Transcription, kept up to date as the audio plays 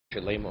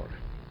Shelemor.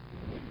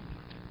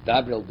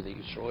 Dabrel b'nei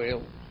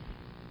Yisrael.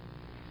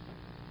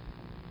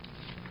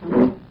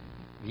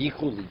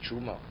 Yichul li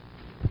Truma.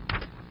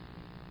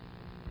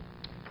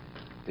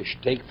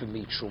 V'shteik for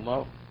me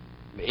Truma.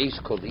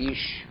 Me'ez kol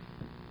ish.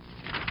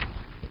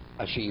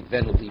 Asher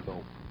yivenu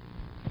libo.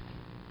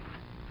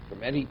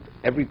 From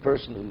every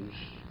person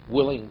who's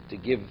willing to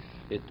give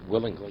it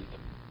willingly.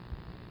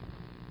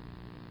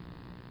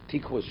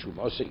 Tikwas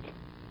Trumasi.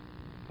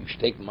 You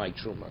should take my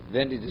Truma.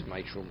 Then it is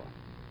my Truma.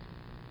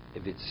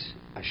 If it's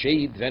Asher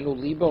Yidvenu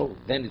Libo,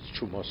 then it's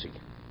Trumasi.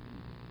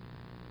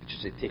 Which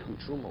is a Tichu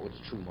Truma, it's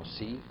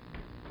Trumasi.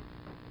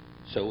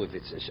 So if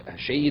it's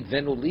Asher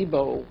Yidvenu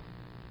Libo,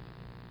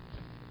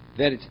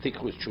 then it's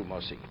Tichu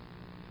Trumasi.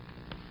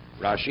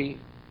 Rashi,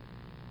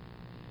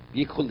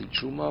 Yichuli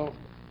Truma,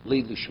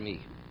 Li Lishmi.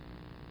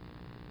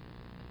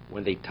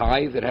 When they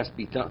tithe, it has to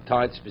be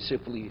tithe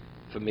specifically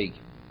for me.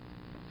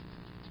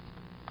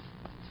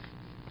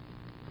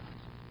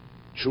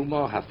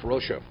 Truma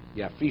hafrosha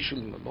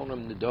yafishul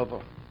mamonam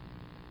nedava.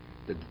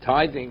 The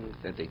tithing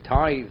that they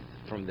tithe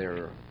from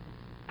their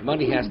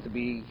money has to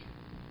be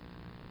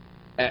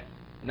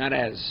not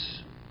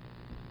as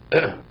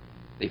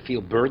they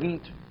feel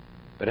burdened,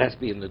 but it has to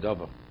be in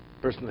nedava.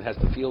 A person that has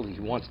to feel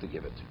he wants to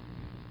give it.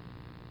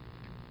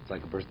 It's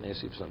like a person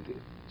asks you for something.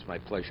 It's my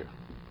pleasure.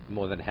 I'm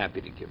more than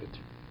happy to give it.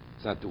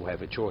 It's not do I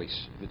have a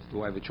choice. If it's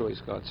do I have a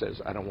choice, God says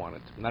I don't want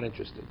it. I'm not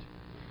interested.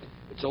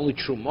 It's only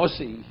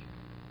trumosi.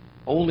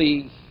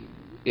 Only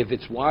if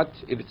it's what?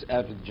 If it's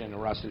out of the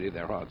generosity of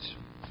their hearts.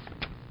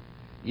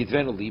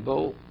 Yidvenu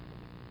libo.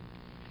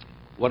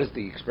 What is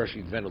the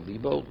expression Yidvenu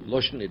libo?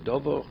 Loshen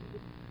edovo,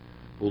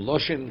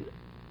 uloshen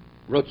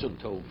rotzon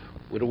tov.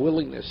 With a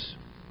willingness.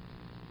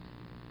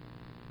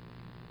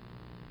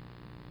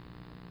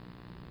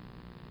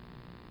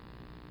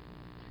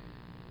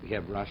 We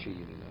have Rashi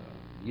in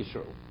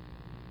Yisro.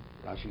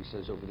 Rashi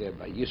says over there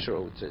by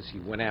Yisro, it says he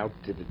went out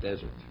to the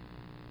desert.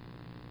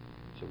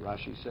 So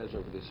Rashi says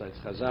over this side,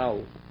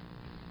 Chazal,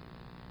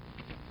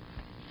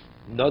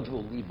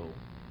 Nodvo Libo.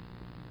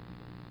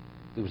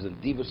 There was a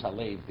Divus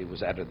Halev, there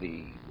was out of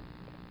the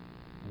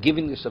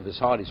givingness of his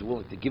heart, he's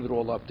willing to give it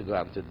all up to go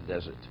out into the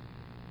desert,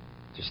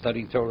 to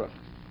study Torah.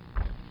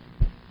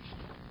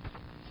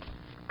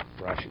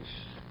 Rashi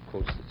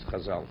quotes it's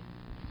Chazal.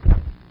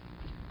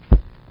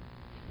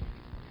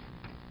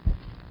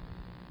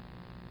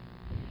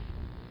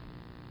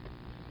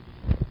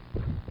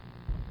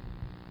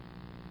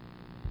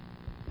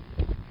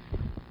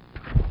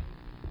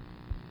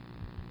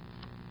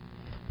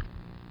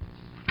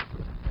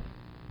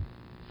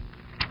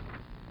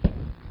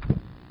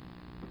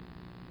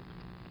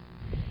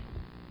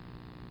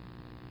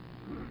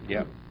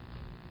 Yeah,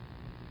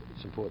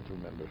 it's important to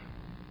remember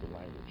the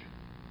language.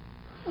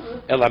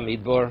 El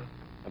Amidbar,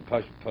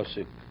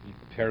 Pasuk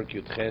Perik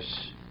Yud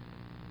Ches,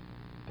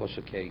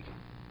 Pasuk K.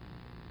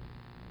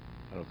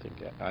 I don't think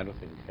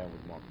Ken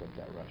would mark up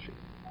that Rashi.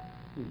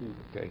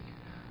 Okay.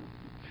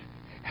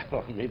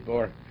 El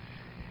Amidbar,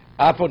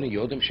 Apon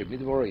Yodim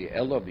Shemidbar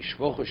Elo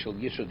Bishvocho Shel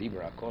Yisro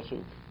Dibra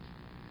Akosuf,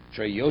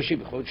 Shayoshi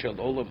B'chod Shel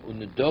Olam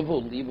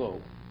Unedovo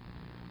Livo,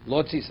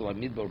 Lotzis El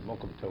Amidbar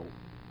Mokom Tov.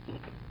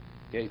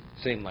 Okay,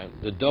 same line.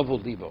 The double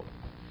libo.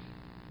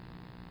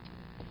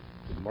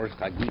 The Mordech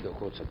Chagiga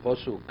quotes a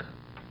posuk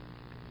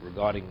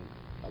regarding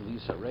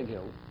Alisa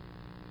Regel.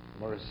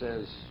 Mordech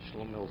says,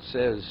 Shlomo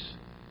says,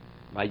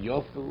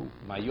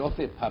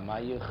 Mayofe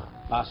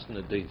pamayich bas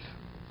nadiv.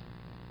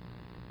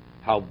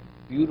 How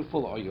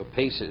beautiful are your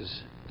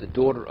paces, the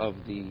daughter of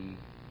the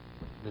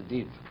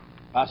Nadiv,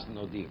 bas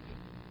nadiv.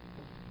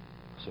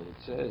 So it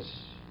says,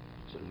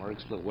 so the Mordech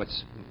explains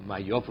what's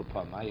Mayofe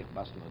pamayich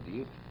bas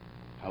nadiv.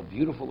 How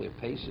beautiful your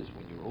pace is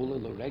when you're Ola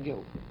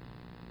L'Regel.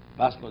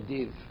 Bas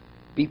Nadiv,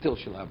 Bitel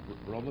Shel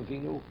Avraham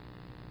Avinu,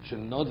 Shel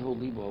Nodvo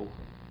Libo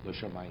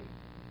L'Shamayim.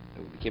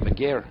 He became a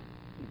ger.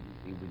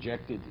 He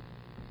rejected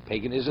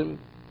paganism.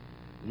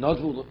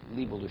 Nodvo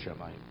Libo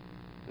L'Shamayim.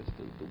 That's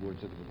the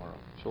words of the Gemara.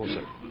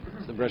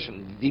 It's the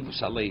Russian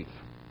Divus Alev.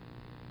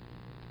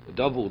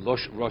 Davu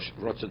Losh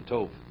Rotzon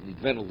Tov,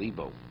 Nidvenu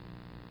Libo.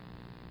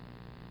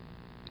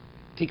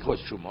 Tikos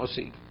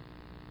Trumosi.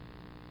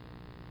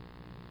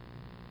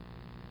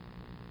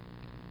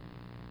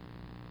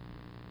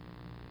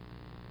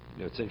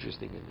 You know, it's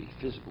interesting in the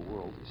physical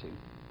world, you see,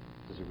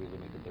 does it really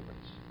make a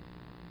difference?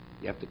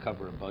 You have to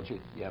cover a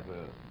budget, you have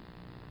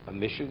a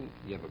mission,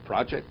 you have a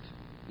project,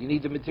 you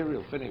need the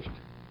material finished.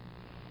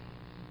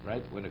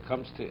 Right? When it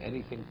comes to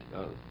anything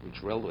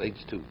which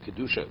relates to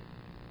Kedusha,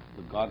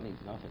 but God needs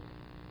nothing.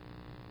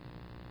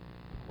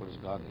 What does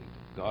God need?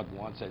 God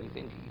wants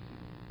anything,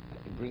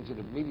 he brings it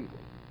immediately.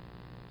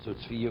 So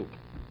it's for you.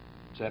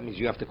 So that means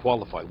you have to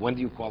qualify. When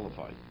do you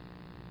qualify?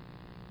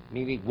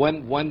 Meaning,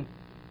 when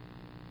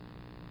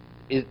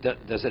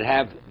does it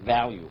have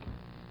value?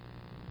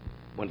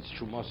 When it's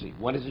Trumosi.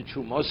 When is it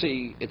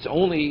Trumosi? It's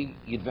only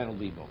Yidvenu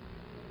Libo.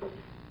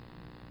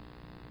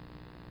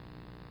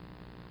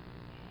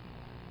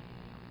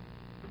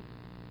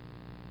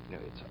 You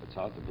know, it's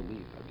hard to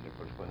believe. I mean, a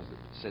person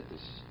has set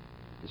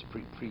this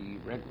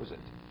prerequisite.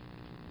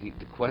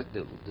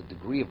 the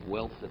degree of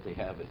wealth that they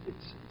have,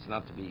 it's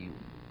not to be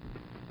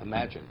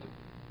imagined.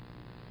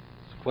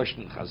 It's a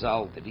question in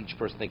Chazal, did each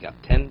person take out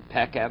 10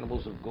 pack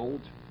animals of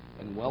gold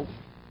and wealth,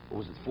 or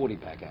was it 40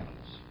 pack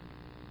animals?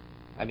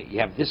 I mean, you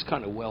have this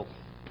kind of wealth.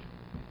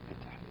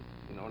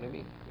 You know what I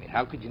mean? I mean,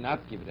 how could you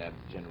not give it out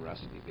of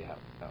generosity of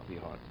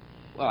your heart?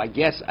 Well, I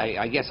guess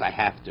I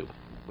have to.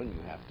 When do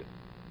you have to?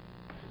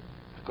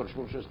 HaKadosh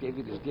Baruch Hu just gave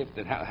you this gift,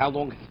 and how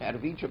long have you out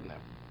of Egypt now?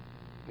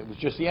 It was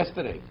just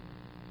yesterday.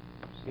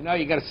 You know,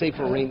 you got to save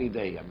for a rainy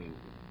day. I mean,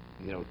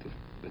 you know,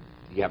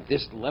 you have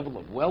this level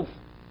of wealth.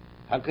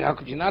 How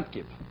could you not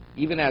give?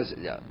 Even as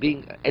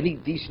being any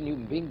decent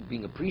human being,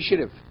 being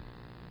appreciative.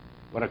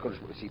 What HaKadosh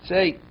Baruch Hu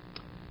say?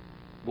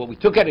 What we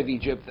took out of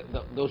Egypt,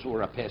 those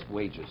were our past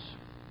wages.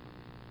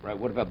 Right?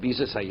 What about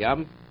Bizas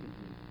Hayam?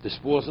 The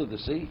spoils of the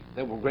sea?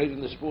 They were greater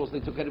than the spoils they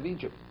took out of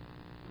Egypt.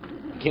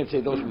 You can't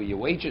say those were your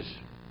wages.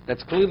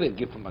 That's clearly a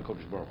gift from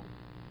HaKadosh Baruch Hu.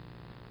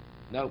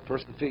 No,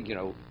 person think, you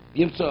know,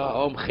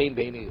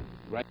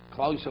 right?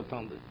 Klal Yisrael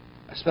found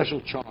a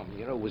special charm,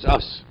 you know, it was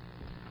us.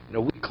 You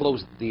know, we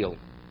closed the deal.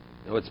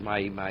 You know, it's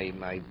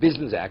my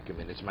business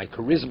acumen, it's my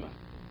charisma.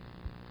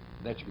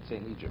 That you could say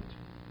in Egypt.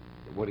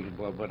 What of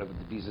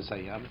the Bizas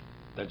Hayam?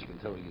 That you can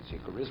tell you it's your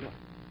charisma.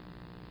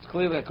 It's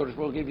clear that HaKadosh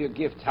Baruch Hu gave you a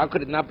gift. How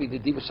could it not be the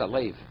Divas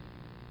Alev?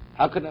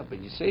 How could it not be?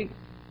 You see?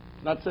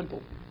 It's not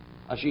simple.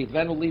 Asher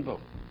Yitvenu Libo.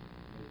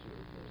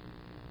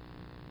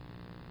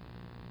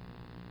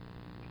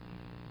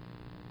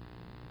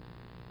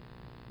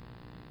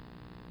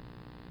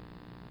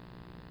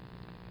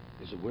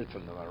 There's a word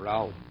from the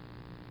Maral.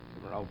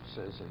 The Maral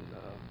says in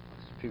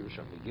Pirush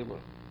HaMegillah,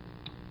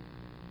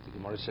 the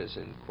Gemara says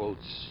in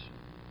quotes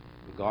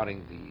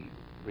regarding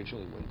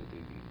originally when the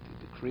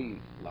decree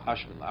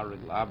Lahash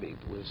V'Larig Labid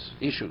was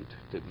issued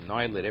to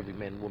annihilate every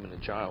man, woman,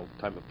 and child,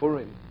 time of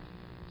Purim.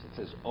 So it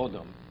says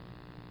Odom.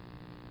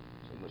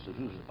 So it says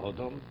who's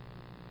Odom?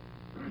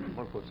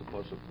 More quotes the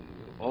pasuk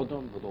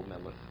Odom V'lo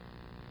Melech.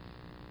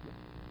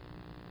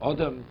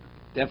 Odom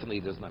definitely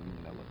does not mean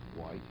Melech.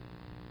 Why?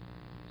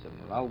 So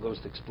Moral goes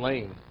to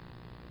explain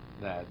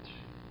that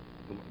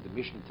the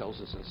Mishnah tells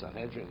us in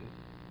Sanhedrin,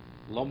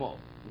 Loma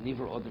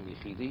Nivra Odom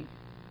Yichidi.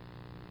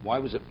 Why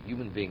was a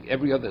human being?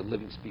 Every other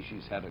living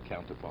species had a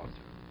counterpart.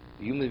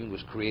 The human being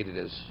was created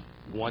as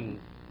one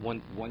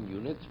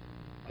unit,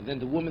 and then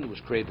the woman was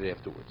created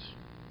afterwards.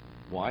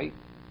 Why?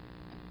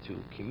 To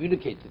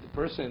communicate to the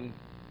person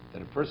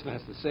that a person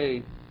has to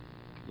say,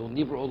 Lo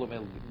nivra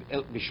olam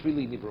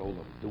bishvili nivra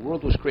olam. The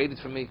world was created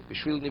for me,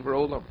 bishvili nivra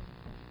olam.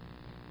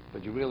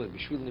 But you realize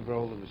bishvili nivra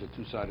olam is a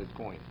two-sided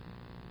coin.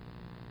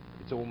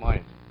 It's all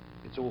mine.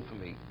 It's all for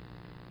me.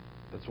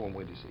 That's one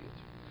way to see it.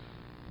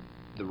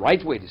 The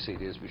right way to see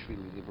it is,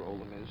 bishvili nivra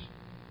olam, is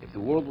if the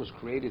world was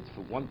created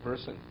for one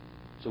person,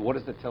 so what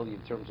does that tell you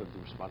in terms of the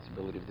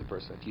responsibility of the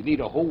person? If you need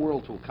a whole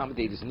world to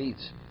accommodate his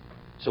needs,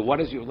 so what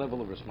is your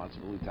level of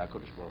responsibility to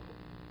HaKadosh Baruch Hu?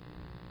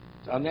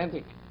 It's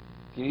unending.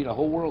 If you need a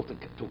whole world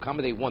to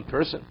accommodate one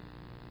person,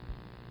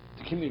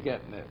 to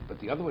communicate, but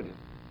the other one,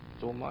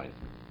 it's all mine.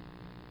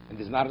 And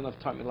there's not enough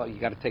time in life, you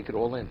got to take it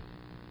all in.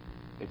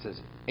 It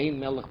says, Ein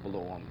melech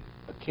below him.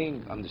 A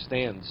king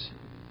understands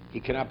he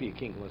cannot be a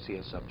king unless he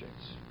has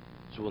subjects.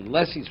 So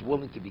unless he's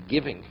willing to be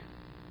giving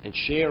and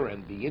share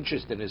and be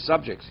interested in his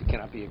subjects, he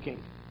cannot be a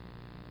king.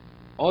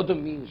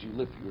 Odom means you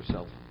live for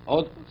yourself.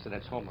 Odom, so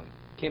that's Haman.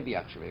 Can't be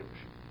Achashverosh.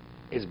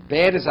 As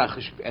bad as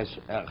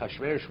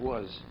Achashverosh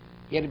was,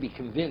 he had to be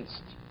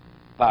convinced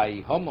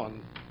by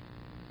Haman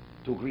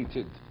to agree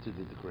to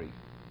the decree.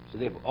 So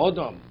they have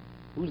Odom.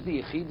 Who's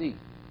the Yechidi?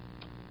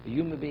 A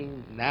human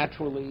being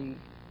naturally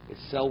is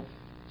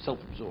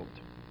self-absorbed.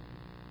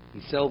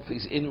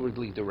 He's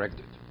inwardly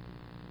directed.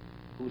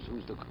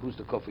 Who's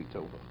the Kofi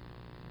Tova?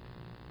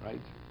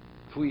 Right?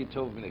 Kfuya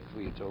Tova B'nei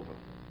Kfuya Tova.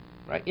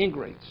 Right?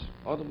 Ingrates.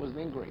 Adam was an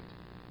ingrate.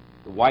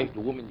 The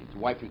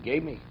wife he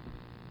gave me,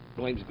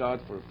 blames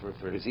God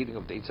for his eating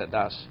of the Eitz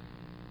Hadas.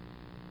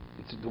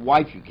 It's the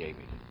wife you gave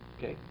me.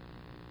 Okay?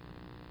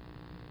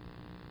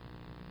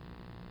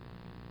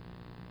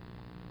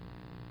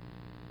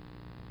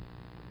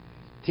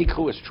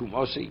 Tikhu is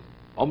Trumasi.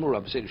 Amur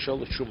Abzir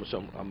Sholosh Trumas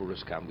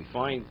Amuras Kam. We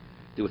find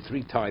there were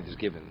 3 tithes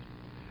given.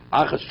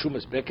 Achas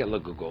Trumas Bekel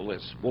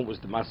Lagogoles. One was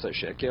the Masa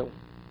Shekel.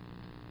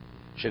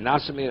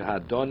 Shenasamir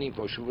Hadoni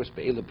Voshuvas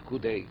Be'ela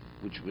Pekudei,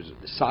 which was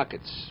the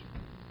sockets,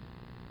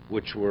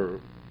 which were,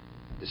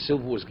 the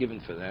silver was given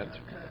for that.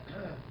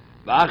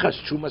 V'achas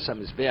Trumas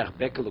HaMizbeach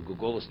Bekel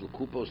Lagogoles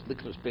L'Kupos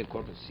Liknos Ben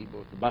Korban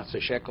Sibot. The Masa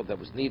Shekel that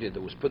was needed,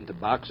 that was put into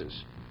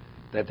boxes,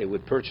 that they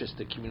would purchase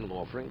the communal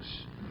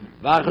offerings.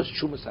 V'achas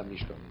Trumas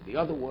HaMishkan. The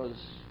other was,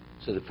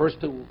 so the first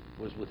 2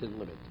 was within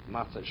limit.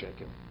 Masa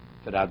Shekel.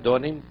 For the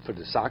Adonim, for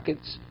the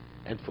sockets,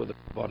 and for the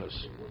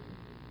bonus.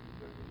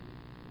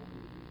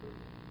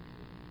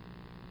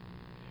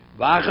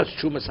 V'achas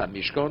Trumas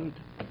HaMishkan,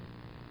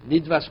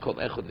 Nidvas Kol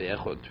Echod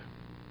Ve'echod.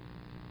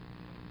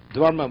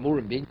 Dvar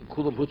Ma'amurim Bin,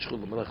 Kulam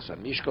Hutschul L'Melech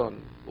HaMishkan,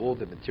 all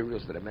the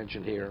materials that I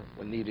mentioned here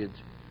were needed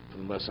for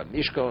the Melech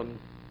HaMishkan,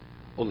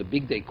 all the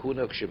big day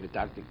Kuna,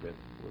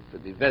 for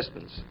the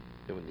investments,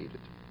 they were needed.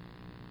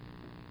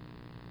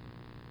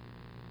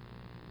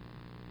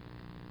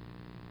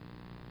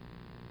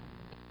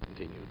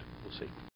 continued. We'll see.